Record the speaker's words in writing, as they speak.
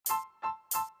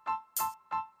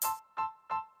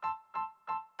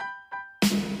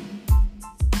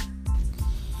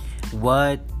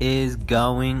What is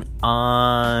going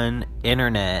on,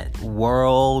 internet,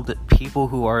 world, people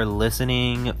who are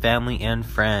listening, family and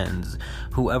friends,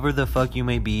 whoever the fuck you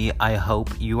may be? I hope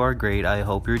you are great. I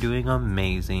hope you're doing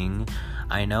amazing.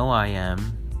 I know I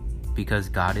am, because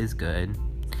God is good.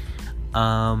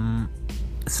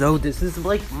 So this is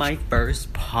like my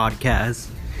first podcast.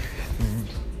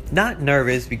 Not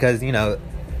nervous because,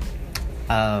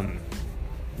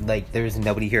 like there's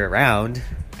nobody here around,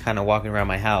 kind of walking around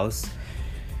my house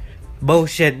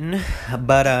bullshitting,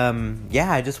 but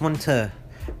I just wanted to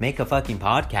make a fucking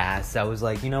podcast. I was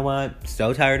like, you know what,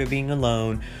 so tired of being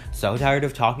alone, so tired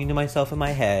of talking to myself in my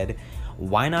head.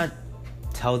 Why not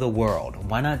tell the world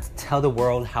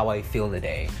how I feel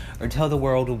today, or tell the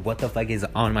world what the fuck is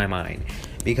on my mind?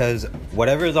 Because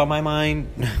whatever is on my mind,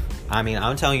 I mean,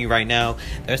 I'm telling you right now,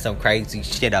 there's some crazy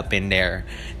shit up in there.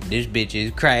 This bitch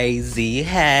is crazy,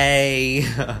 hey.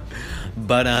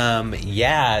 But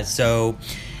so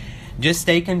just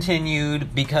stay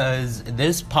continued, because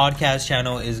this podcast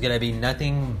channel is gonna be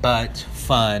nothing but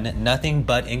fun, nothing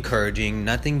but encouraging,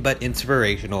 nothing but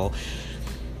inspirational,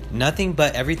 nothing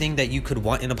but everything that you could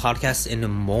want in a podcast and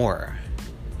more.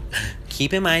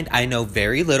 Keep in mind, I know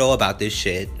very little about this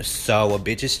shit, so a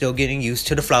bitch is still getting used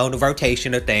to the flow and the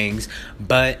rotation of things,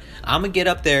 but I'm gonna get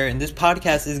up there, and this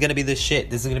podcast is gonna be the shit.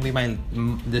 This is gonna be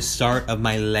the start of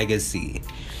my legacy.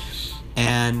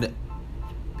 And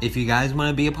if you guys want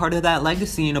to be a part of that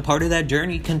legacy and a part of that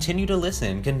journey, continue to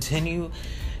listen. Continue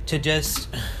to just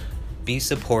be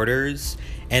supporters.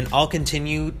 And I'll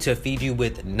continue to feed you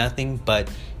with nothing but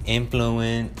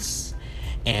influence,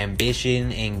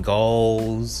 ambition, and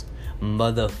goals.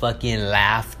 Motherfucking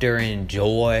laughter and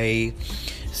joy.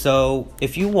 So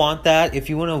if you want that, if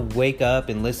you want to wake up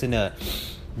and listen to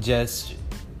just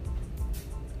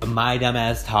my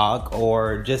dumbass talk,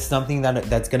 or just something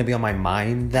that's going to be on my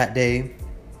mind that day,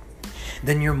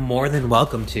 then you're more than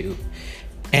welcome to.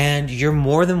 And you're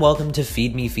more than welcome to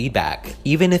feed me feedback,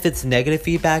 even if it's negative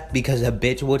feedback, because a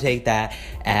bitch will take that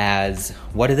as,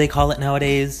 what do they call it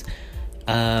nowadays?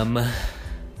 Some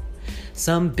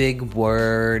big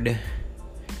word.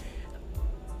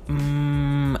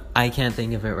 I can't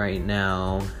think of it right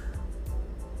now.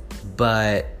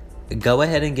 But go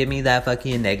ahead and give me that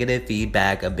fucking negative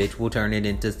feedback. A bitch will turn it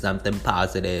into something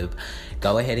positive.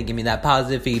 Go ahead and give me that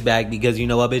positive feedback, because you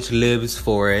know a bitch lives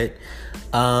for it.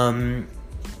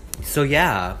 So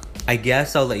yeah, I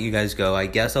guess I'll let you guys go.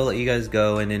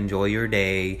 And enjoy your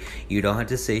day. You don't have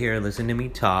to sit here and listen to me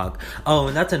talk. Oh,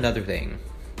 and that's another thing.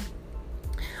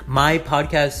 My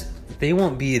podcasts, they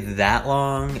won't be that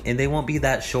long, and they won't be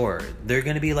that short. They're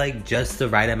gonna be like just the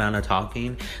right amount of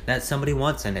talking that somebody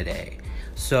wants in a day.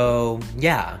 So,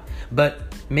 yeah.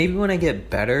 But maybe when I get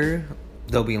better,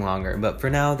 they'll be longer. But for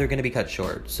now, they're going to be cut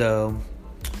short. So,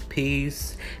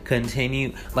 peace.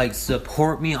 Continue.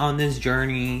 Support me on this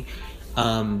journey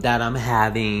that I'm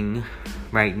having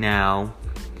right now.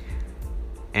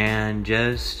 And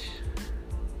just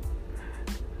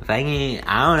fucking,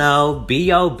 I don't know, be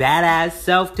your badass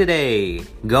self today.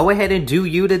 Go ahead and do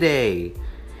you today.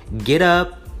 Get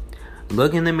up.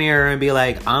 Look in the mirror and be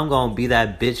like, I'm gonna be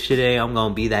that bitch today. I'm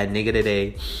gonna be that nigga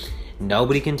today.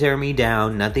 Nobody can tear me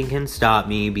down. Nothing can stop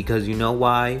me, because you know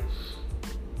why?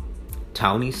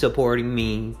 Tony's supporting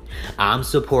me. I'm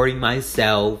supporting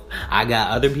myself. I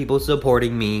got other people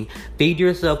supporting me. Feed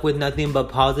yourself with nothing but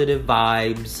positive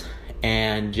vibes,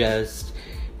 and just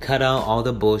cut out all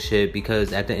the bullshit,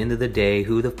 because at the end of the day,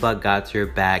 who the fuck got your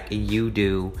back? You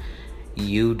do.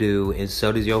 You do, and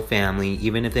so does your family.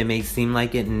 Even if it may seem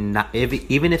like it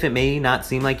even if it may not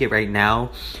seem like it right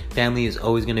now, family is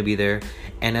always going to be there.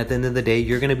 And at the end of the day,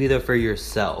 you're going to be there for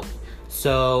yourself.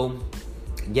 So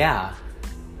yeah,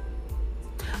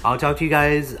 I'll talk to you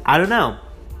guys, I don't know,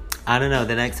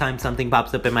 the next time something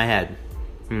pops up in my head.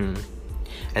 And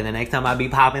the next time I be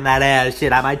popping that ass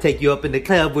shit, I might take you up in the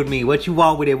club with me. What you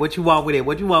want with it?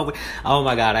 Oh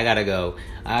my God, I gotta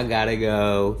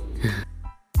go.